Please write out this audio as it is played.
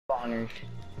spawners.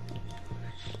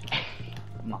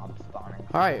 Mob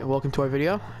spawners. Alright, welcome to our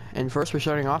video. And first we're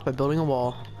starting off by building a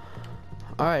wall.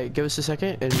 Alright, give us a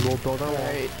second and we'll build our wall.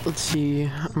 Alright, let's see.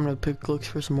 I'm gonna look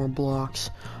for some more blocks.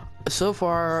 So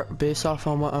far, based off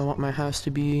on what I want my house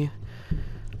to be,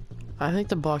 I think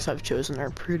the blocks I've chosen are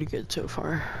pretty good so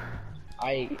far.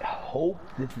 I hope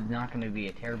this is not going to be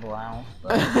a terrible house.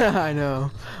 But I know.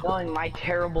 knowing my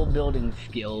terrible building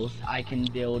skills, I can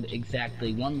build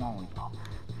exactly one lollipop.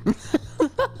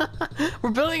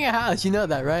 We're building a house, you know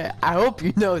that, right? I hope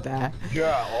you know that.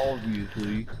 Yeah,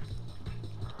 obviously.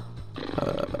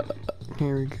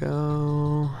 Here we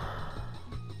go.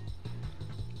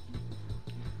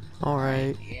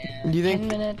 Alright. Yeah, Do you 10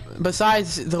 think, minutes.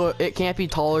 besides, it can't be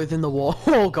taller than the wall.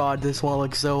 Oh god, this wall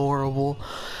looks so horrible.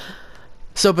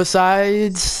 So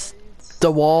besides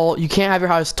the wall, you can't have your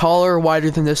house taller or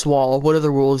wider than this wall. What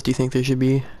other rules do you think there should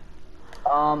be?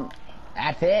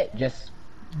 That's it. Just.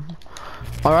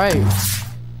 Alright. Let's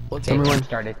Okay, time everyone.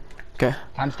 started. Okay.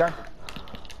 Time start.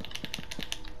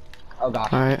 Oh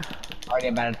gosh. Alright. Already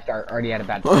a bad start. Already had a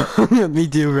bad start. Me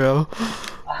too, bro.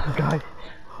 Oh gosh.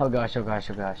 Oh gosh, oh gosh,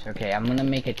 oh gosh. Okay, I'm gonna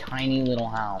make a tiny little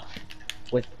house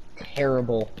with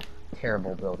terrible,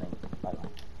 terrible building. By the way.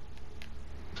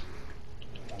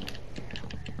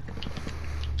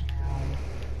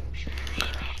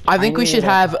 I think we Tiny should little-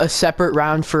 have a separate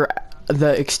round for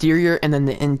the exterior and then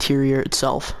the interior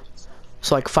itself.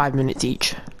 So like 5 minutes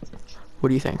each. What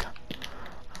do you think?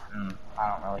 I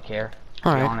don't really care. To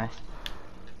All be right. honest.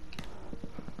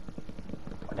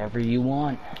 Whatever you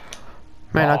want.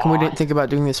 Man, how come we didn't think about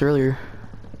doing this earlier?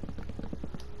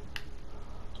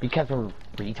 Because we're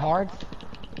retards?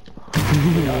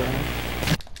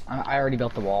 I already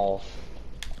built the walls.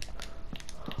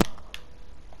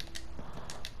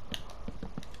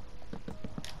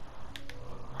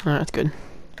 Oh, that's good.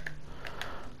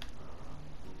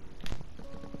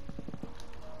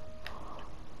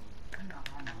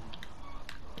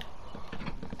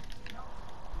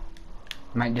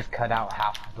 Might just cut out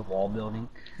half of the wall building.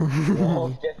 The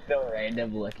wall's just so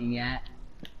random looking at.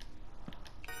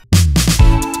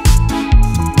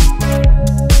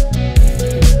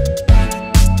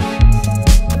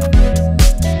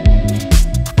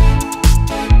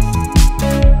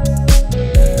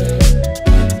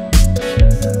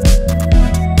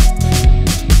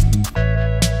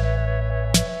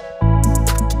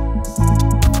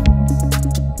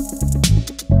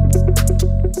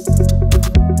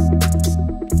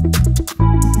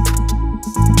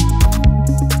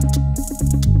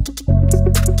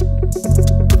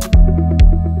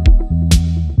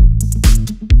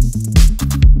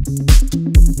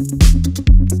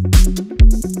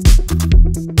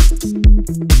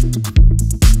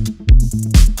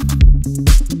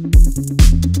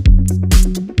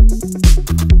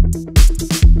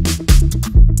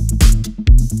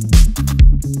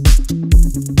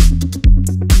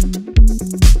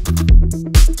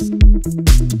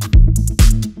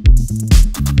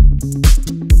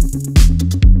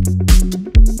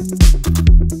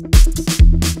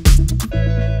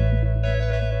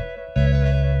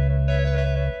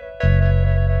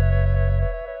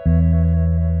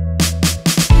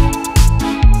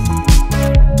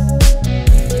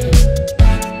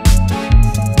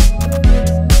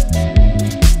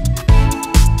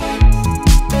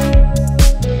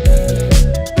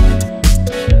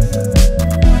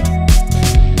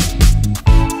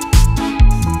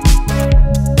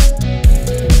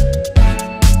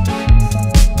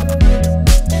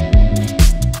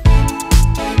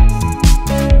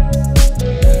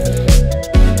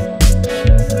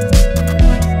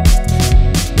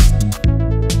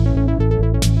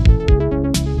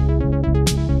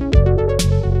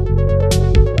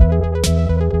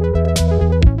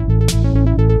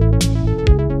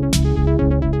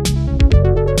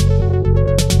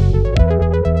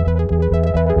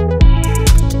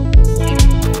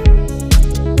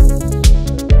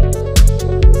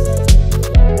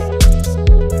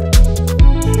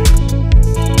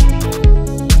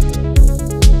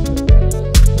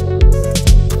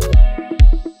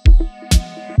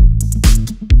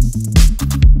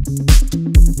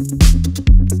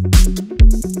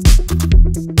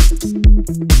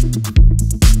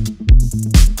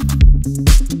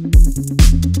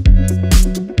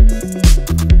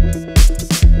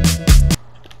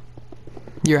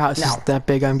 Your house is No. that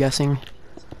big, I'm guessing.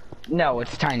 No,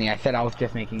 it's tiny. I said I was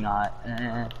just making Oh,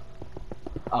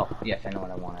 yes, I know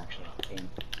what I want actually. Bam.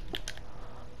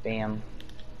 Bam.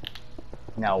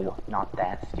 No, not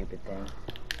that stupid thing.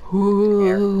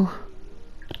 Ooh.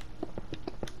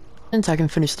 And I can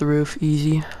finish the roof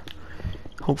easy.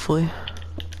 Hopefully.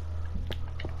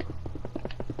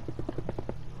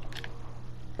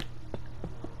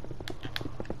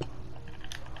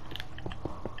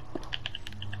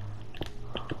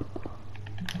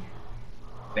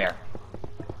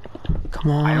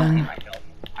 Come I don't hate on. myself.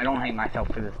 I don't hate myself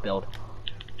for this build.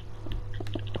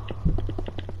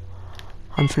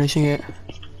 I'm finishing it.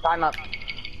 Time up.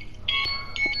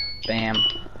 Bam.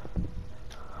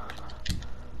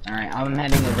 Alright, I'm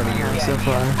heading over to your So idea.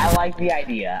 far. I like the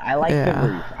idea. I like Yeah. the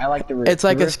roof. I like the roof. It's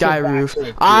like The a sky is roof.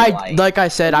 actually cool, Like I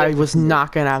said, I it was is-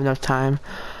 not gonna have enough time.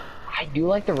 I do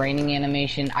like the raining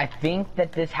animation. I think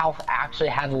that this house actually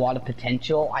has a lot of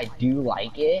potential. I do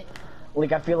like it.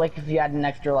 Like, I feel like if you had an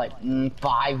extra, like,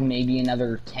 5, maybe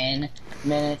another 10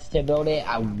 minutes to build it,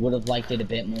 I would have liked it a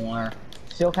bit more.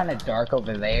 Still kind of dark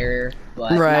over there,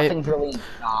 but Right. nothing's really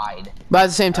inside. But at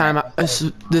the same time,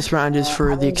 this round is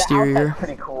for I the mean, exterior. The outside's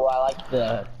pretty cool. I like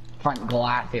the front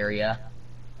glass area,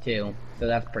 too. So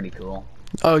that's pretty cool.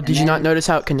 Oh, did you not then- notice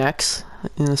how it connects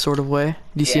in a sort of way?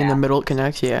 Do you see in the Yeah. middle it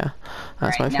connects? Yeah.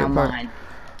 That's my Alright, now favorite part. mine.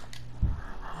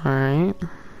 Alright.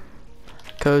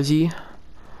 Cozy.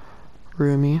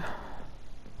 Roomy.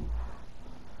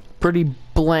 Pretty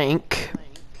blank.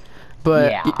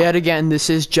 But Yeah. yet again, this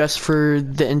is just for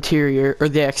the interior or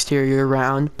the exterior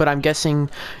round. But I'm guessing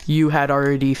you had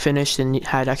already finished and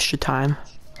had extra time.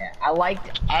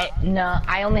 No,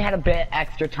 I only had a bit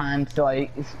extra time, so I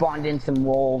spawned in some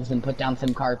wolves and put down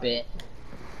some carpet.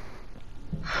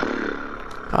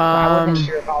 I wasn't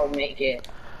sure if I would make it.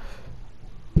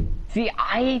 See,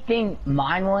 I think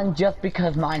mine won just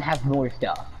because mine has more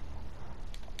stuff.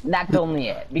 That's only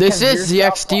it. This Because is the your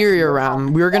stuff- exterior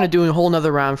round. We were gonna do a whole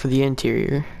nother round for the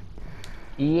interior.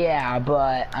 Yeah,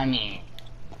 but I mean,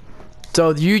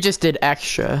 So you just did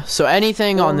extra. So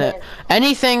anything on the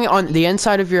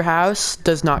inside of your house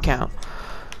does not count.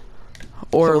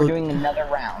 Or so we're doing another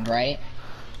round, right?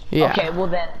 yeah. Okay, well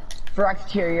then, for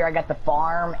exterior, I got the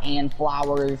farm and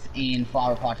flowers and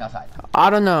flower pots outside. I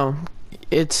don't know.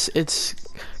 It's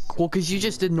well, cause you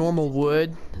just did normal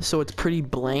wood, so it's pretty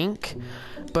blank.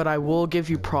 But I will give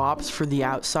you props for the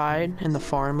outside and the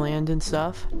farmland and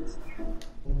stuff,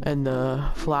 and the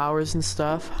flowers and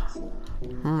stuff. I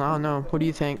don't know. What do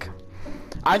you think?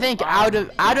 I think out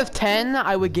of 10,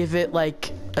 I would give it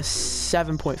like a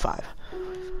 7.5.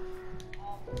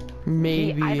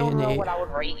 Maybe See, I don't an know 8. what I would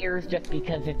rate yours just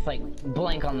because it's like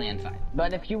blank on the inside.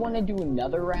 But if you want to do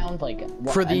another round, like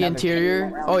For the another interior?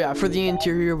 10 round, Oh yeah, for we the can do that.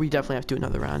 interior, we definitely have to do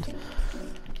another round.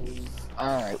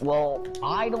 Alright, well,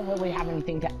 I don't really have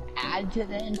anything to add to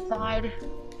the inside,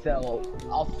 so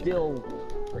I'll still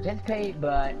participate,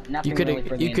 but nothing You could really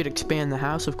for the you could expand the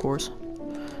house, of course.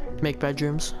 Make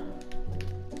bedrooms.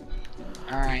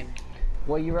 Alright.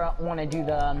 Well, you want to do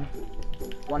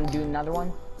another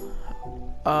one?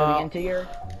 For the interior?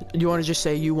 You want to just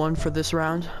say you won for this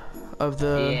round of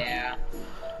the? Yeah,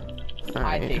 All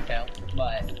I'd right. say so,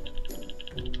 but...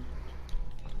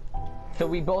 So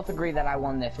we both agree that I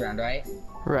won this round, right?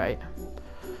 Right.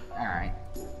 Alright.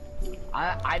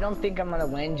 I don't think I'm gonna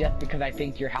win just because I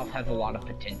think your house has a lot of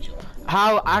potential.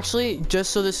 How actually?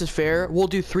 Just so this is fair, we'll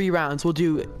do 3 rounds. We'll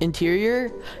do interior,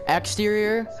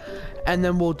 exterior, and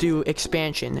then we'll do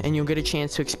expansion, and you'll get a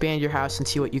chance to expand your house and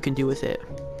see what you can do with it.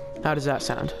 How does that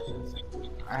sound?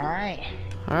 Alright.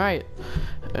 All right.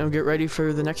 And get ready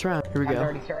for the next round. Here we I've go.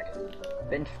 already started.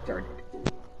 Been started.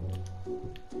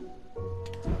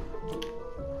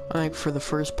 I think for the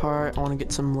first part, I want to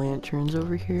get some lanterns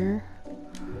over here.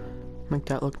 Make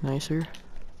that look nicer.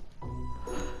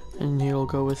 And it'll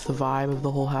go with the vibe of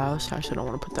the whole house. Actually, I don't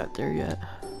want to put that there yet.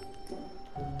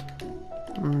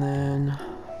 And then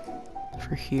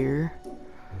for here,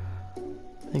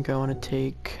 I think I want to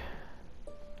take.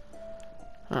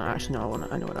 Actually, no.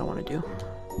 I know what I want to do.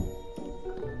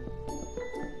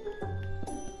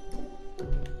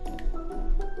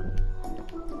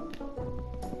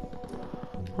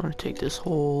 I want to take this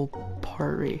whole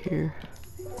part right here.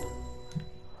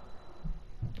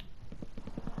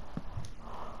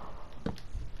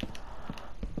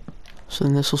 So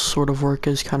then this will sort of work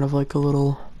as kind of like a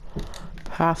little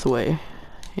pathway.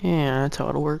 Yeah, that's how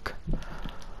it'll work.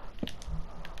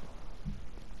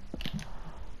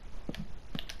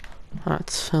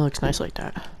 That looks nice like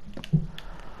that.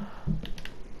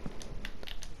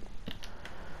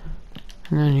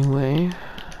 And anyway,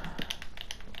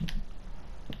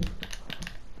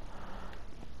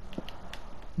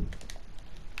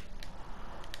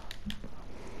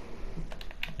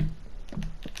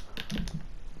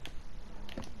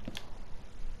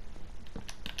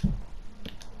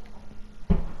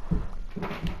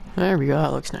 there we go,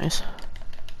 that looks nice.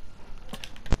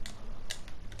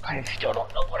 I still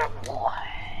don't know what I want.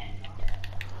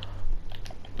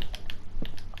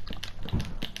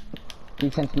 See,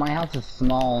 since my house is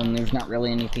small and there's not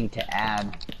really anything to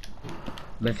add,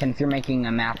 but since you're making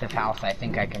a massive house, I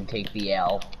think I can take the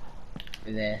L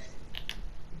for this.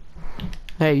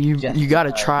 Hey, you Just gotta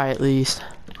because. try at least.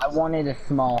 I wanted a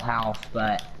small house,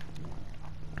 but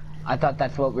I thought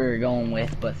that's what we were going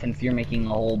with. But since you're making a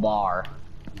whole bar,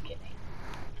 I'm kidding.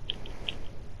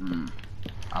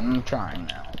 I'm trying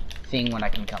now, seeing what I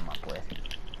can come up with.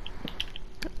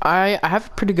 I have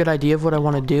a pretty good idea of what I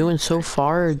want to do, and so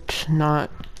far it's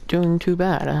not doing too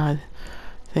bad. I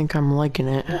think I'm liking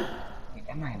it.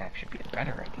 That might actually be a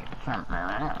better idea.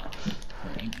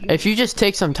 If you just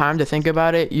take some time to think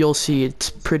about it, you'll see it's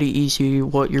pretty easy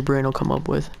what your brain will come up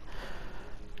with.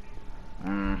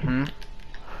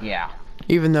 Yeah.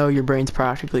 Even though your brain's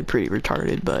practically pretty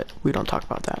retarded, but we don't talk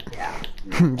about that.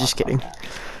 Yeah. Just kidding.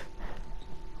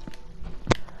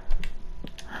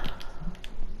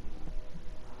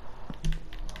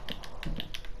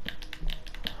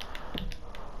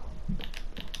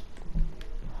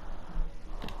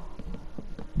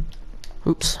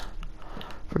 Oops.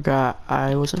 Forgot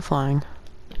I wasn't flying.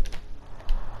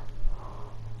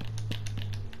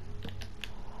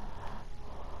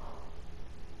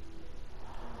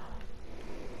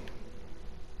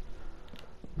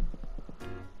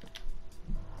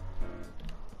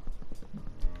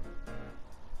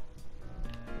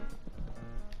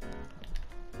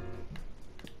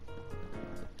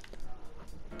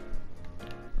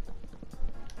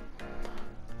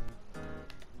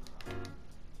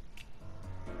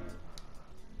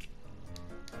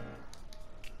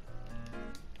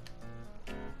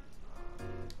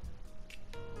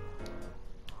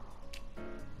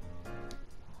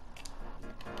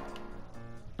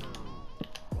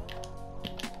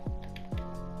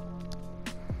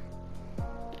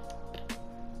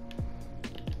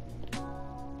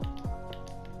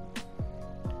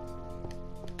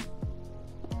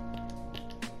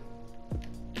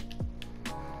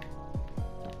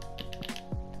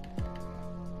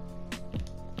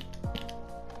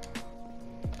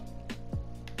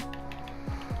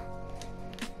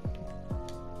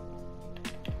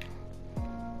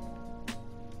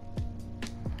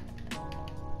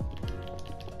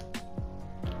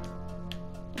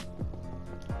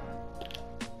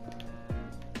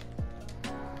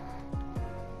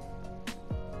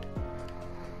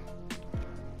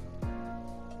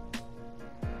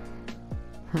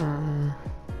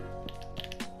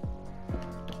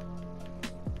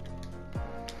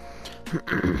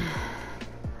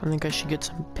 I think I should get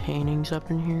some paintings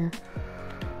up in here.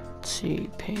 Let's see,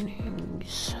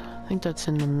 paintings. I think that's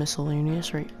in the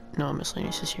miscellaneous, right? No,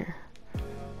 miscellaneous is here.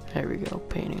 There we go,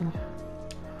 painting.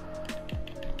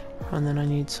 And then I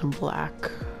need some black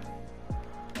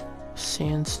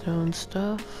sandstone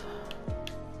stuff.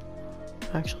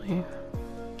 Actually,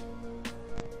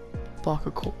 block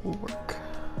of coal will work.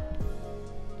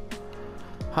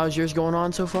 How's yours going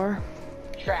on so far?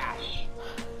 Trash.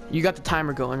 You got the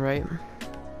timer going, right?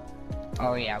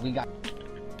 Oh yeah, we got.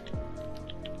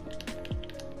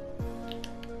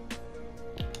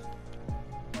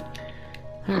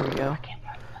 There we go.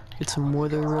 Get some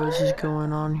wither roses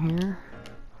going on here.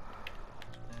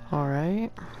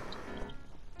 Alright.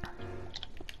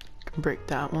 Can break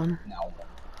that one. No.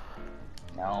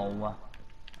 No.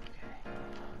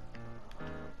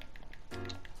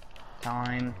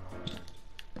 Time.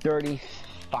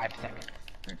 35 seconds.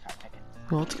 35 seconds.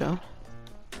 Well, let's go.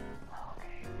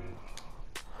 Okay.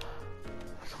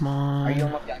 Come on. Are you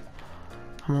almost done?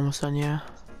 I'm almost done, yeah.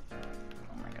 Oh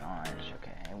my gosh,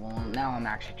 okay. Well, now I'm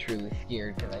actually truly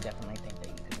scared because I definitely think that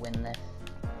you could win this.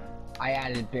 I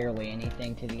added barely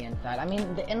anything to the inside. I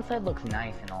mean, the inside looks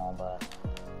nice and all, but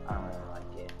I don't really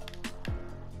like it.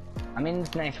 I mean,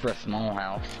 it's nice for a small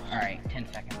house. Alright, 10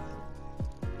 seconds.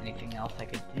 Anything else I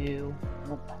could do?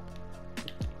 Nope.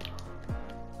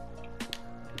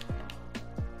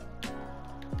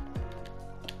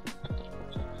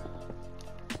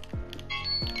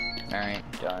 Alright,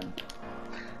 done.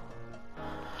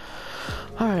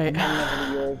 Alright.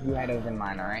 Yours, you had over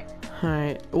mine, alright?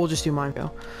 Alright, we'll just do mine, go.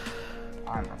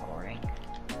 I'm recording.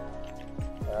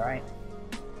 Alright.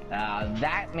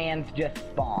 That man's just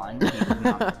spawned. He's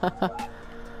not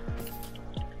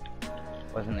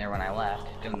wasn't there when I left.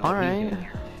 Don't know what he's Alright. doing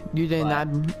here. You didn't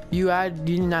add you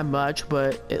didn't add much,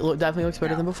 but it definitely looks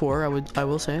better than before, I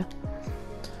will say.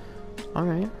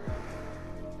 Alright.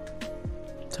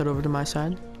 Let's head over to my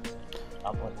side.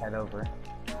 Let's head over.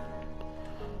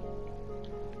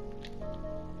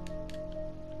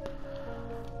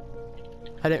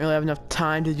 I didn't really have enough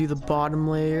time to do the bottom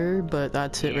layer, but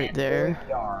that's it right there. It's really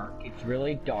dark. It's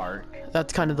really dark.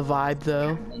 That's kind of the vibe,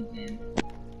 though.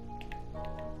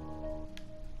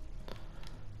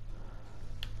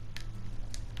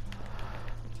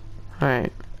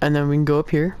 Alright, and then we can go up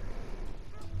here.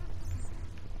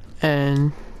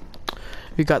 And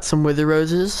We got some wither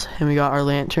roses, and we got our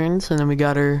lanterns, and then we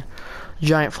got our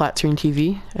giant flat screen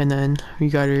TV, and then we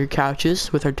got our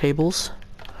couches with our tables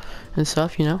and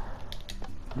stuff, you know?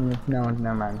 No,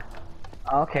 never mind.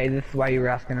 Okay, this is why you were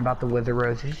asking about the wither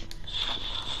roses.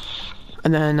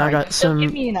 And then I got Give some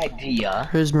me an idea.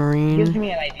 Gives rosmarine. me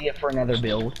an idea for another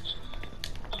build.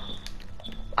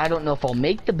 I don't know if I'll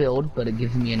make the build, but it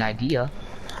gives me an idea.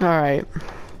 Alright.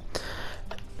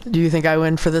 Do you think I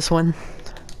win for this one?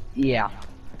 Yeah.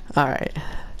 Alright.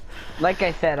 Like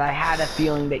I said, I had a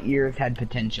feeling that yours had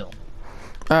potential.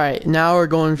 Alright, now we're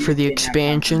going for the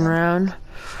expansion round.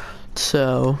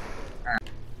 So...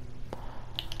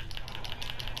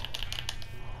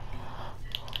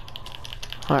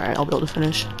 Alright, I'll be able to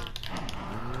finish.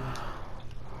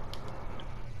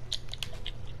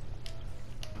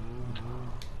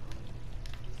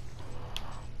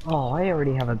 Oh, I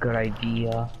already have a good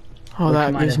idea. Oh, Which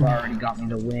that might is have already got me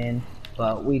to win,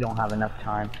 but we don't have enough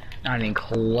time. Not even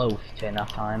close to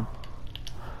enough time.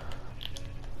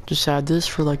 just add this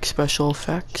for like special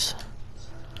effects.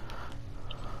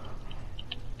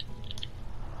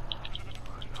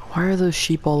 Why are those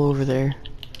sheep all over there?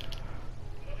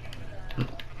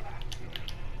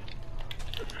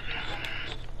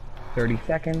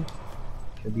 $30.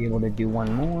 Should be able to do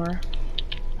one more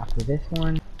after this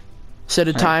one. Set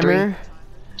a timer.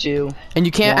 2. And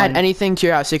you can't add 1. anything to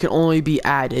your house. It can only be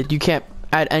added. You can't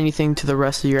add anything to the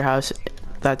rest of your house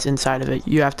that's inside of it.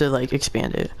 You have to like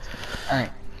expand it.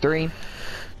 Alright, 3.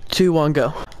 2, 1,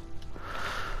 go.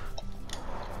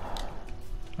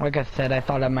 Like I said, I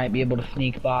thought I might be able to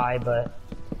sneak by, but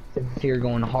since you're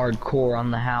going hardcore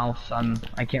on the house,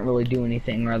 I can't really do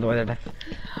anything, or otherwise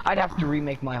I'd have to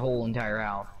remake my whole entire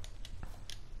house.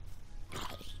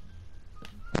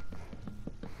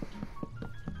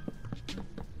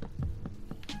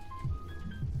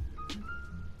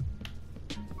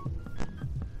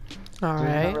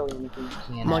 Alright. Really anything you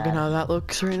can I'm liking add. how that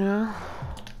looks right now.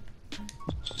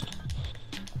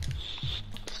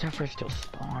 Stuff are still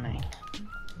spawning.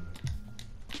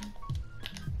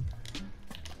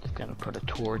 Just gonna put a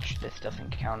torch. This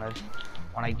doesn't count as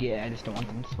when I just don't want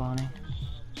them spawning.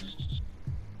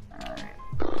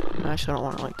 Alright. Actually, I don't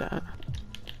want it like that.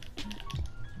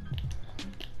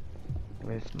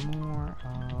 There's more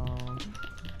of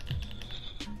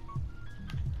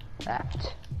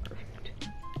that. Perfect.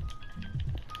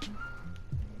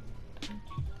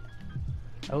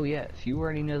 Oh yes, you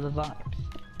already know the vibes.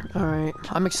 Alright,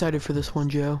 I'm excited for this one,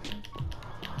 Joe.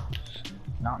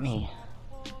 Not me.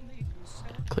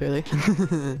 Clearly.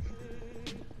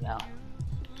 No.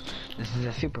 This is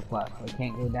a super class, so I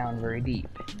can't go down very deep.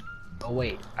 Oh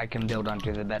wait, I can build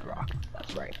under the bedrock.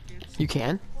 That's right. You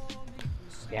can?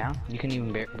 Yeah, you can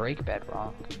even break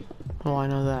bedrock. Oh, I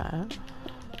know that.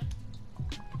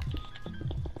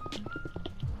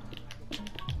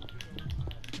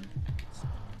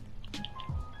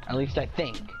 At least I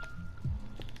think.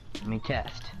 Let me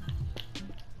test.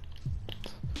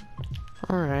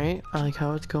 Alright, I like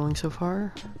how it's going so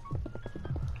far.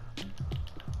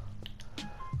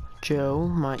 Joe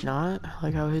might not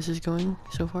like how his is going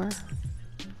so far.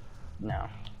 No.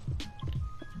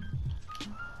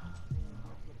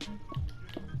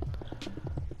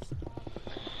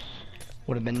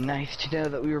 Would have been nice to know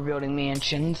that we were building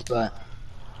mansions, but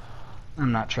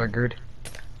I'm not triggered.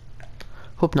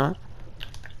 Hope not.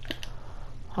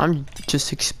 I'm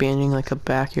just expanding like a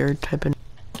backyard type of...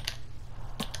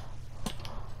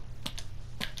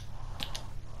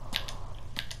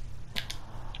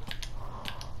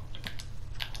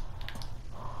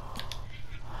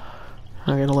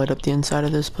 I gotta light up the inside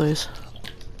of this place.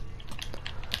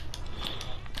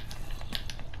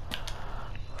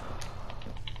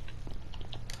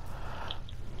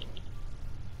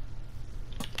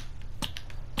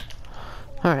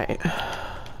 Alright.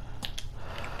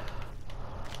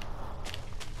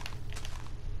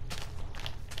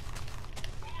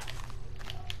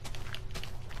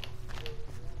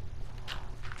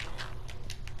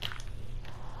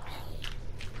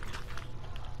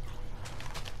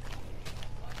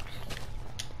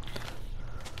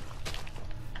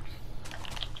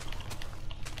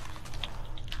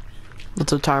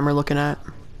 What's the timer looking at?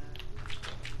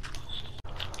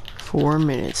 4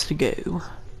 minutes to go.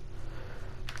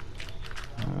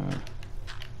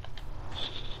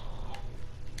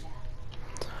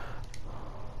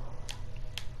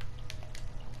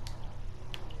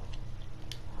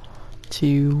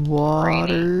 To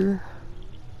water.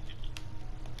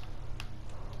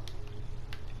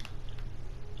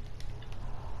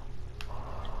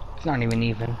 It's not even.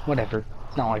 Whatever.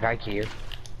 It's not like I care.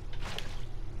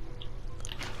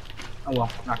 Oh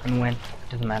well, not gonna win.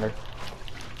 Doesn't matter.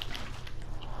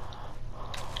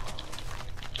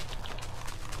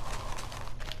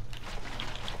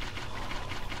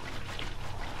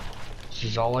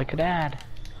 This is all I could add.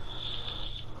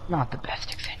 Not the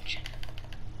best extension.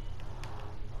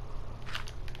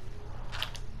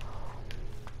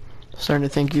 Starting to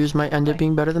think yours might end up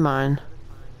being better than mine.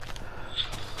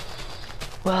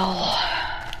 Well,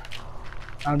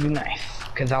 that would be nice,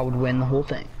 because I would win the whole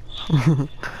thing.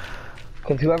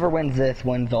 Because whoever wins this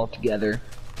wins all together.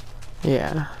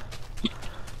 Yeah.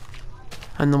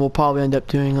 And then we'll probably end up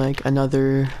doing like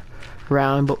another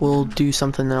round, but we'll do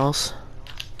something else.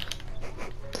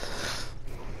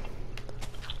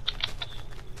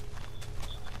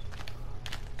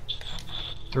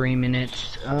 Three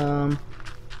minutes. What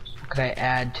could I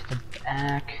add to the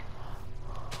back?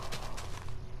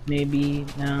 Maybe,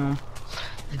 no.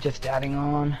 Just adding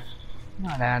on.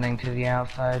 Not adding to the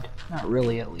outside. Not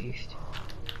really, at least.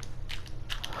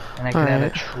 And I could add a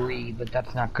tree, but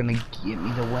that's not gonna get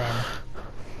me the win.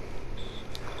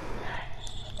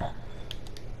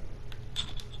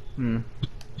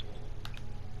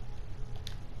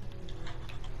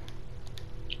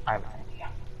 I have an idea.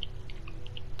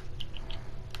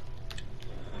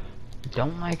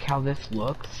 Don't like how this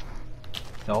looks,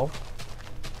 so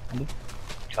I'm gonna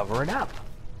cover it up.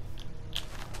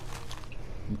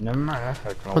 Never mind, that's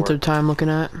not gonna What's the work. time looking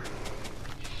at?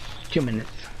 2 minutes.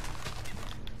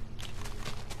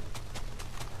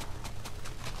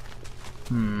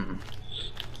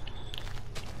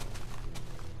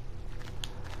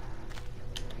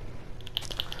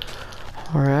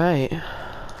 Alright.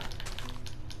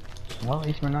 Well, at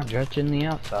least we're not judging the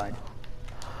outside.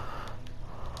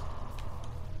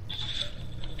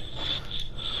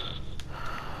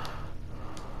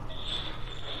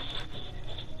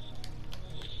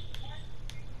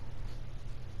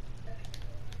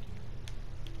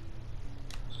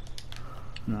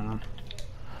 No.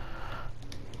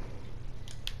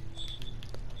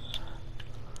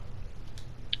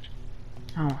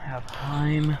 I don't have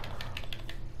time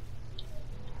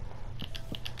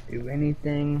to do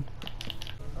anything.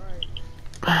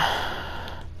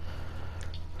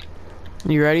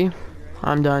 You ready?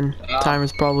 I'm done.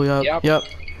 Timer's probably up. Yep.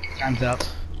 Time's up.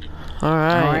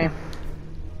 Alright.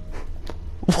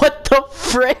 What the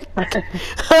frick? What the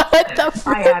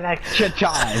frick? I had extra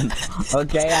time.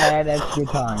 Okay, I had extra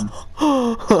time.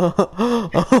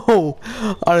 Oh,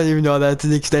 I don't even know that's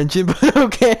an extension, but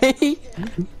okay.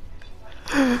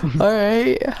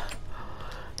 Alright.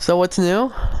 So what's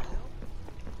new?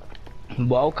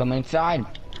 Well, come inside.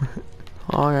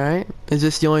 Alright. Is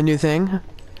this the only new thing?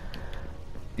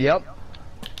 Yep.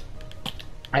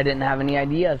 I didn't have any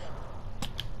ideas.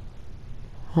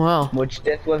 Well. Which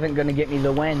this wasn't gonna get me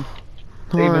the win.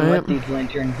 So even with these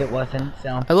lanterns it wasn't,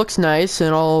 so. It looks nice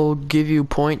and I'll give you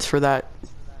points for that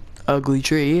ugly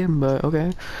tree, but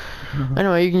okay.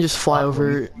 Anyway, you can just fly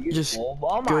over, just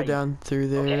go down through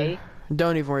there. Okay.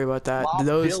 Don't even worry about that. Wild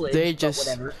Those, village, they but just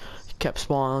whatever. kept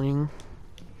spawning.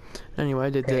 Anyway, I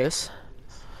did this.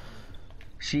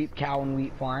 Sheep, cow, and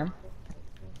wheat farm.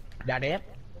 That it?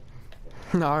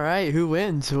 Alright, who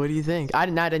wins? What do you think? I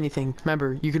didn't add anything.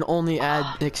 Remember, you can only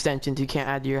add extensions, you can't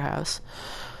add to your house.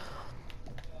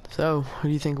 So, who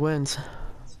do you think wins?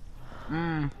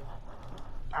 I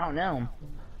don't know.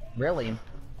 Really.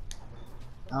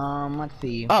 Let's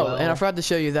see. Oh, well, and I forgot to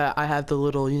show you that I have the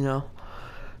little, you know,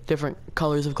 different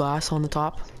colors of glass on the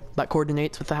top that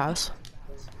coordinates with the house.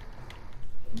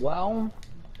 Well.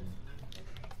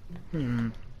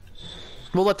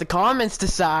 We'll let the comments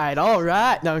decide.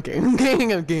 Alright. No, I'm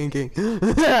kidding. I'm kidding.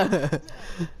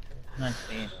 Let's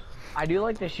see. I do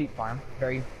like the sheep farm.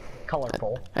 Very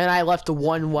colorful. And I left the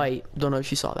one white. Don't know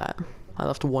if you saw that. I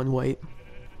left one white.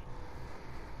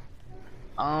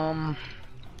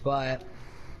 But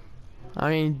I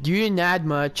mean, you didn't add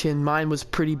much, and mine was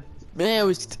pretty. It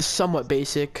was somewhat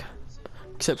basic,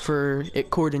 except for it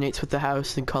coordinates with the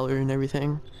house and color and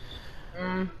everything.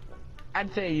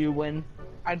 I'd say you win.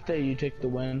 I'd say you take the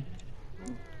win.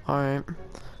 Alright.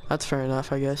 That's fair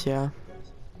enough, I guess, yeah.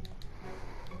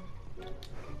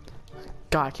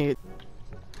 God, I can't get...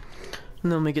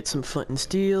 And then let me get some flint and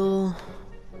steel.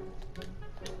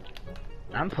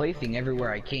 I'm placing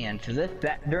everywhere I can, so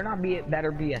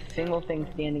better be a single thing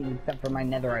standing except for my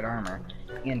netherite armor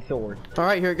and sword.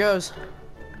 Alright, here it goes.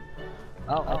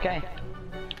 Oh, okay.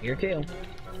 Here too.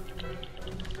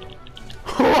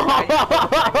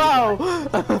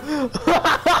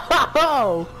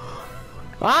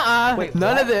 Wait,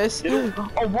 none what? of this.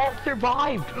 Oh, Walt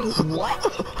survived. What?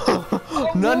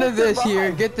 Oh, None Walt of this survived.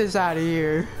 here. Get this out of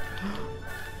here.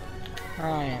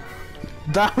 Alright.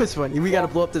 That was funny. We gotta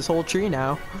blow up this whole tree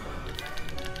now.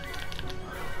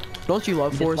 Don't you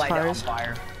love forest fires?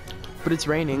 Fire. But it's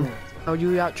raining. How do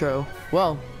you outro?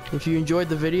 Well, if you enjoyed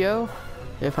the video,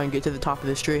 if I can get to the top of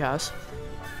this tree house,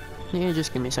 Yeah,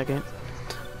 just give me a second.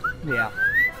 Yeah.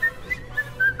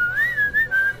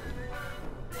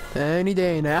 Any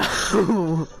day now.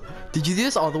 Did you do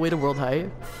this all the way to world height?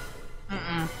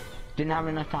 Didn't have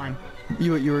enough time.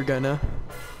 You were gonna.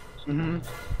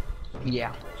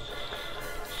 Yeah.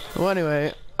 Well,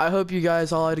 anyway, I hope you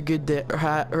guys all had a good day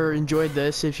or enjoyed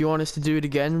this. If you want us to do it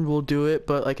again, we'll do it,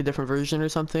 but like a different version or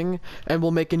something, and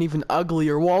we'll make an even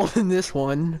uglier wall than this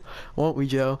one, won't we,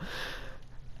 Joe?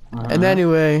 And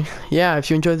anyway, yeah, if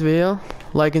you enjoyed the video,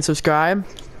 like and subscribe.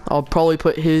 I'll probably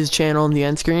put his channel in the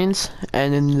end screens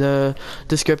and in the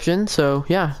description. So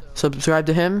yeah, subscribe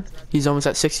to him. He's almost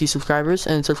at 60 subscribers,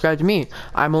 and subscribe to me.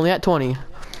 I'm only at 20.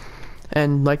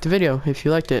 And like the video if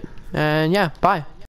you liked it. And yeah, bye.